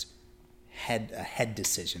just a head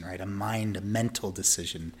decision, right? A mental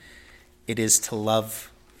decision. It is to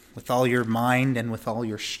love with all your mind and with all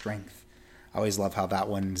your strength. I always love how that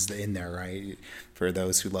one's in there, right? For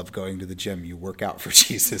those who love going to the gym, you work out for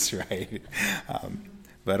Jesus, right?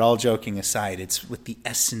 But all joking aside, it's with the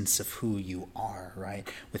essence of who you are, right?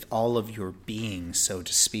 With all of your being, so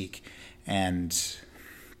to speak. And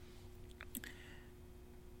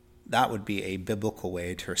that would be a biblical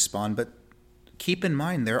way to respond. But keep in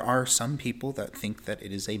mind, there are some people that think that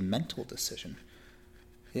it is a mental decision.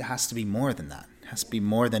 It has to be more than that. It has to be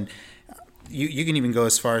more than... You can even go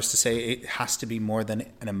as far as to say it has to be more than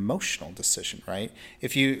an emotional decision, right?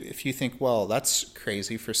 If you think, well, that's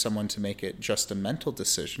crazy for someone to make it just a mental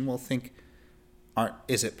decision, well, think,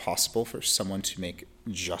 is it possible for someone to make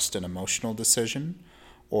just an emotional decision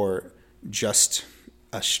or just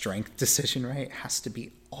a strength decision, right? It has to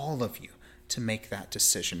be all of you to make that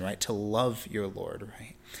decision, right? To love your Lord,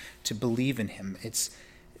 right? To believe in him. It's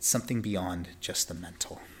something beyond just the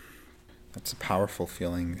mental. That's a powerful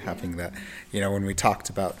feeling, having that, when we talked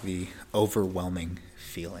about the overwhelming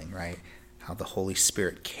feeling, right? How the Holy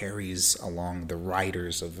Spirit carries along the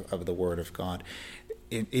riders of the Word of God.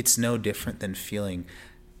 It's no different than feeling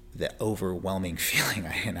the overwhelming feeling.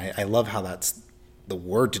 And I love how that's the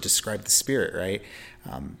word to describe the Spirit, right?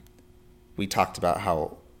 We talked about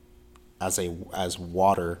how as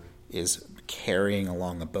water is carrying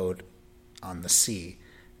along a boat on the sea,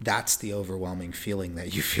 that's the overwhelming feeling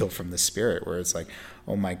that you feel from the Spirit, where it's like,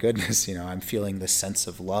 oh my goodness, I'm feeling this sense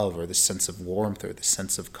of love or this sense of warmth or this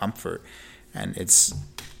sense of comfort. And it's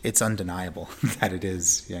undeniable that it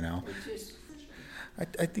is,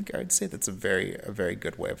 I think I would say that's a very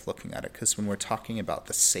good way of looking at it, because when we're talking about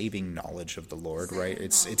the saving knowledge of the Lord, right,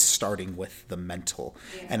 it's starting with the mental.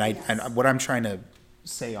 And what I'm trying to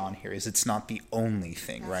say on here is it's not the only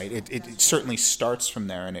thing, right? It certainly starts from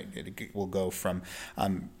there, and it will go from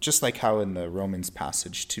just like how in the Romans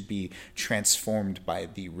passage, to be transformed by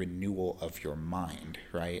the renewal of your mind,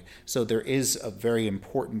 right? So there is a very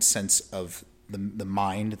important sense of the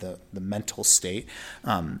mind, the mental state,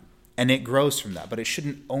 and it grows from that. But it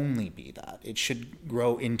shouldn't only be that. It should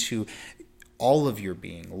grow into all of your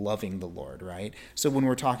being, loving the Lord, right? So when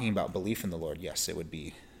we're talking about belief in the Lord, yes, it would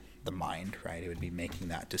be the mind, right? It would be making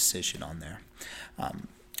that decision on there.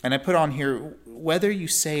 And I put on here, whether you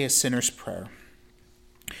say a sinner's prayer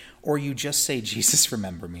or you just say, Jesus,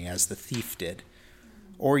 remember me, as the thief did,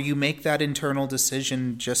 or you make that internal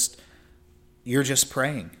decision, you're just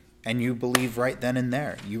praying and you believe right then and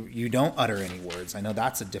there. You don't utter any words. I know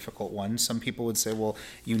that's a difficult one. Some people would say, well,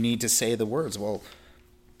 you need to say the words. Well,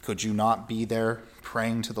 Could you not be there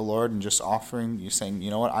praying to the Lord and just offering, you saying, you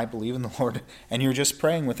know what, I believe in the Lord, and you're just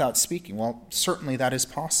praying without speaking? Well, certainly that is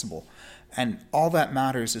possible. And all that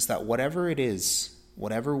matters is that whatever it is,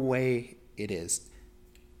 whatever way it is,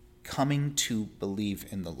 coming to believe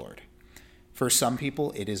in the Lord. For some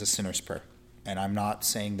people, it is a sinner's prayer. And I'm not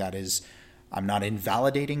saying I'm not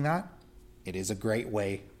invalidating that. It is a great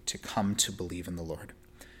way to come to believe in the Lord.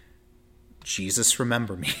 Jesus,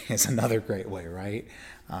 remember me is another great way, right?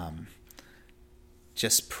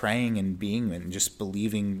 Just praying and being and just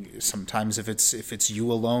believing. Sometimes if it's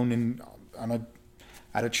you alone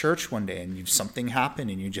at a church one day and something happened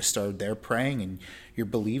and you just are there praying and you're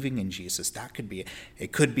believing in Jesus, that could be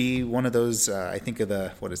it. Could be one of those. I think of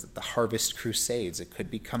the Harvest Crusades. It could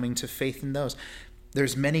be coming to faith in those.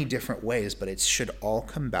 There's many different ways, but it should all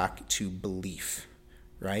come back to belief,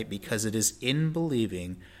 right? Because it is in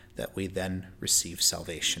believing that we then receive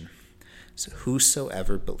salvation. So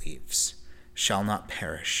whosoever believes shall not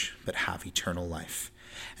perish, but have eternal life.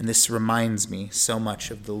 And this reminds me so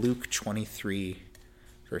much of the Luke 23,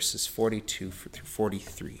 verses 42 through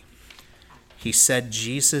 43. He said,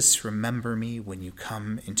 Jesus, remember me when you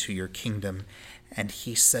come into your kingdom. And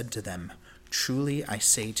he said to them, truly I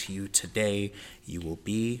say to you, today you will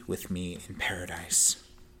be with me in paradise.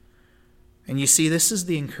 And you see, this is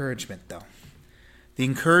the encouragement, though. The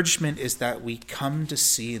encouragement is that we come to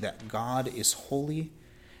see that God is holy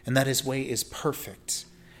and that his way is perfect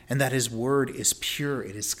and that his word is pure,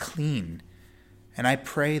 it is clean. And I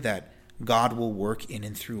pray that God will work in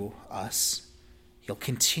and through us. He'll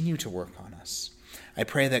continue to work on us. I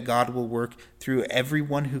pray that God will work through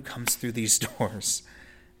everyone who comes through these doors,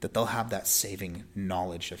 that they'll have that saving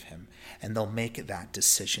knowledge of him and they'll make that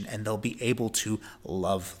decision and they'll be able to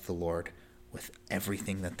love the Lord with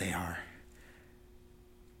everything that they are.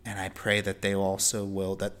 And I pray that they also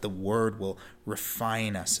that the word will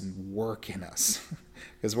refine us and work in us.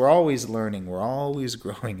 Because we're always learning, we're always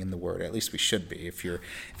growing in the word. At least we should be. If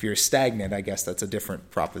you're stagnant, I guess that's a different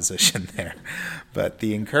proposition there. But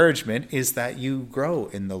the encouragement is that you grow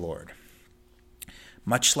in the Lord.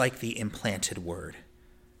 Much like the implanted word,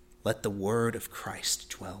 let the word of Christ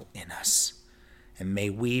dwell in us. And may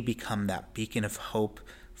we become that beacon of hope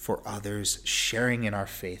for others, sharing in our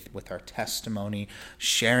faith with our testimony,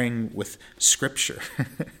 sharing with Scripture.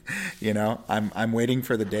 I'm waiting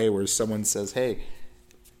for the day where someone says, hey,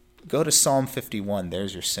 go to Psalm 51.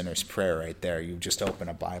 There's your sinner's prayer right there. You just open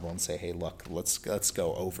a Bible and say, hey, look, let's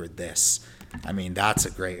go over this. I mean, that's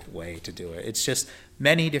a great way to do it. It's just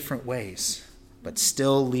many different ways, but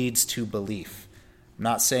still leads to belief. I'm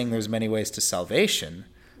not saying there's many ways to salvation.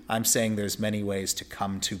 I'm saying there's many ways to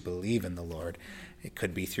come to believe in the Lord. It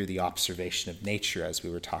could be through the observation of nature, as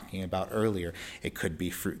we were talking about earlier. It could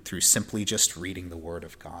be through simply just reading the Word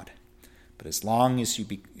of God. But as long as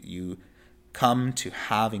you come to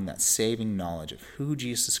having that saving knowledge of who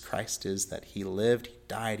Jesus Christ is, that he lived, he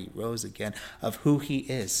died, he rose again, of who he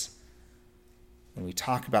is. When we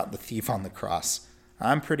talk about the thief on the cross,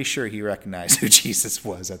 I'm pretty sure he recognized who Jesus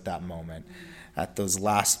was at that moment, at those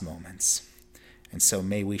last moments. And so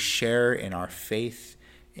may we share in our faith,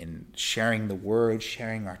 in sharing the word,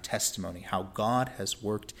 sharing our testimony, how God has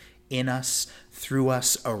worked in us, through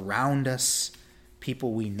us, around us,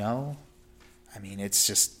 people we know. I mean, it's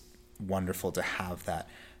just wonderful to have that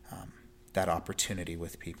opportunity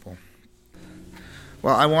with people.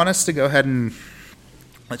 Well, I want us to go ahead and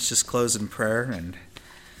let's just close in prayer, and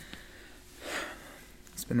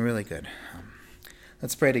it's been really good.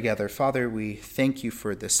 Let's pray together. Father, we thank you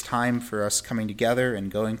for this time, for us coming together and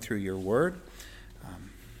going through your word.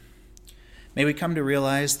 May we come to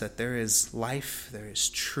realize that there is life, there is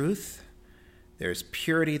truth, there is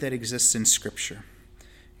purity that exists in Scripture.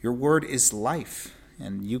 Your word is life,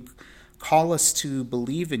 and you call us to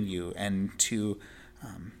believe in you, and to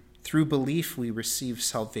through belief we receive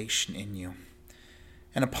salvation in you.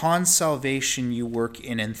 And upon salvation you work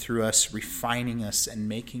in and through us, refining us and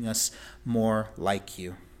making us more like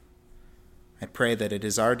you. I pray that it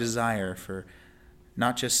is our desire for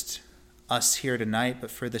not just us here tonight, but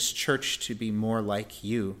for this church to be more like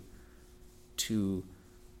you, to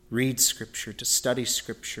read Scripture, to study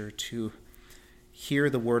Scripture, to hear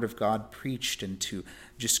the Word of God preached, and to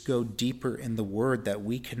just go deeper in the Word, that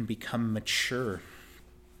we can become mature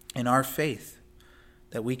in our faith,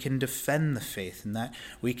 that we can defend the faith, and that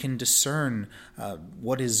we can discern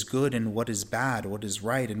what is good and what is bad, what is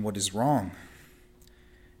right and what is wrong.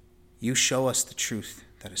 You show us the truth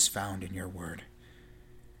that is found in your Word.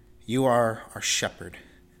 You are our shepherd,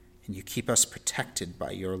 and you keep us protected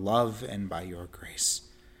by your love and by your grace.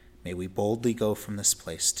 May we boldly go from this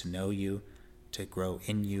place to know you, to grow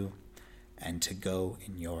in you, and to go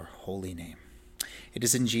in your holy name. It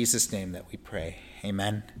is in Jesus' name that we pray.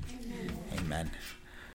 Amen. Amen. Amen.